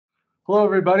Hello,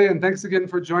 everybody, and thanks again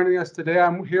for joining us today.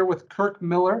 I'm here with Kirk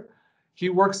Miller. He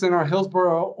works in our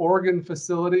Hillsboro, Oregon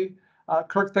facility.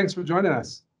 Kirk, thanks for joining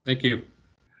us. Thank you.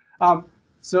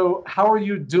 So how are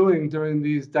you doing during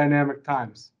these dynamic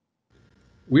times?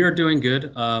 We are doing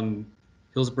good.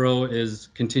 Hillsboro is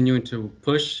continuing to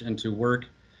push and to work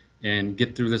and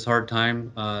get through this hard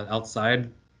time outside.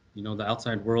 You know, the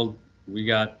outside world, we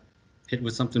got hit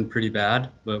with something pretty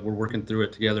bad, but we're working through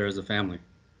it together as a family.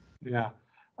 Yeah.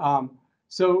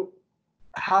 So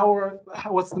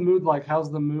what's the mood like? How's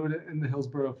the mood in the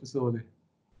Hillsboro facility?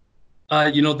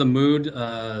 You know, the mood,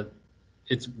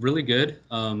 it's really good.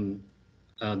 The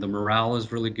morale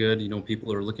is really good. You know,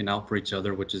 people are looking out for each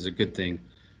other, which is a good thing,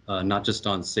 not just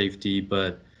on safety,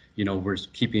 but, you know, we're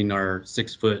keeping our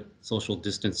 6-foot social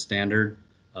distance standard,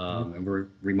 and we're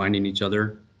reminding each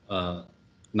other,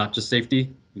 not just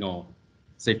safety, you know,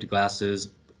 safety glasses,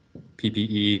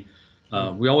 PPE.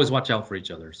 We always watch out for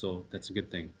each other, so that's a good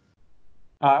thing.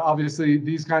 Obviously,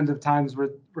 these kinds of times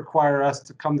require us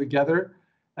to come together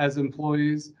as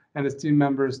employees and as team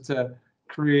members to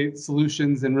create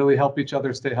solutions and really help each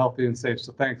other stay healthy and safe.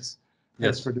 So thanks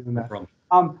for doing that. No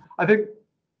problem. I think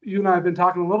you and I have been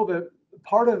talking a little bit.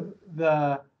 Part of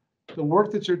the work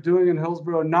that you're doing in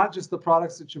Hillsboro, not just the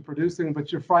products that you're producing,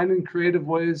 but you're finding creative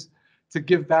ways to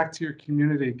give back to your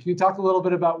community. Can you talk a little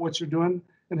bit about what you're doing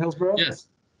in Hillsboro?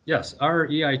 Yes. Our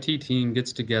EIT team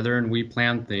gets together and we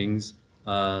plan things.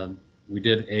 We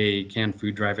did a canned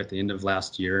food drive at the end of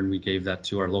last year, and we gave that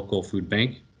to our local food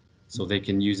bank so they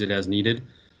can use it as needed.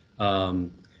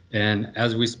 And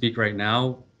as we speak right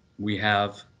now, we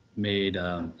have made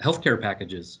healthcare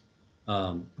packages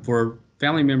for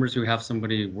family members who have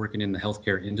somebody working in the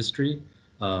healthcare industry.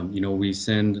 You know, we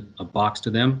send a box to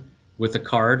them with a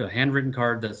card, a handwritten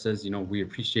card that says, you know, we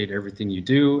appreciate everything you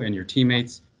do and your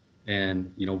teammates.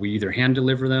 And, you know, we either hand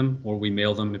deliver them or we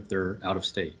mail them if they're out of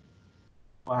state.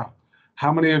 Wow.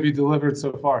 How many have you delivered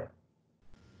so far?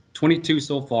 22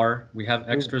 so far. We have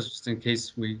extras just in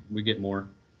case we get more.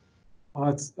 Oh,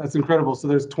 that's incredible. So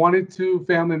there's 22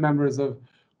 family members of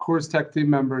CoorsTek team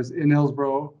members in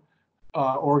Hillsboro,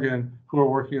 Oregon, who are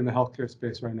working in the healthcare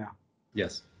space right now.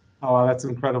 Yes. Oh, wow, that's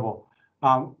incredible.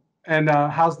 And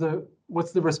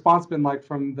what's the response been like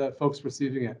from the folks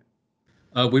receiving it?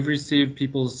 We've received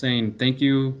people saying thank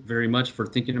you very much for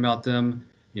thinking about them.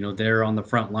 You know, they're on the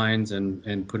front lines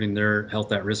and putting their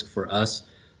health at risk for us.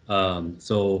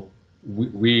 So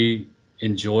we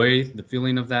enjoy the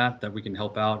feeling of that we can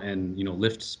help out and, you know,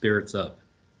 lift spirits up.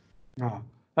 Oh,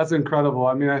 that's incredible.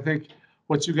 I mean, I think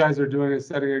what you guys are doing is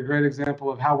setting a great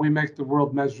example of how we make the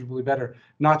world measurably better,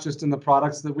 not just in the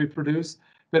products that we produce,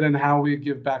 but in how we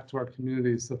give back to our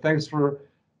communities. So thanks for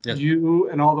you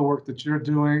and all the work that you're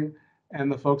doing and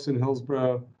the folks in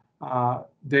Hillsboro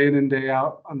day in and day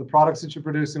out on the products that you're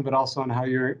producing, but also on how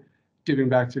you're giving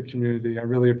back to your community. I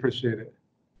really appreciate it.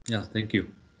 Yeah, thank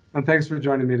you. And thanks for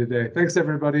joining me today. Thanks,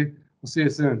 everybody. We'll see you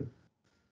soon.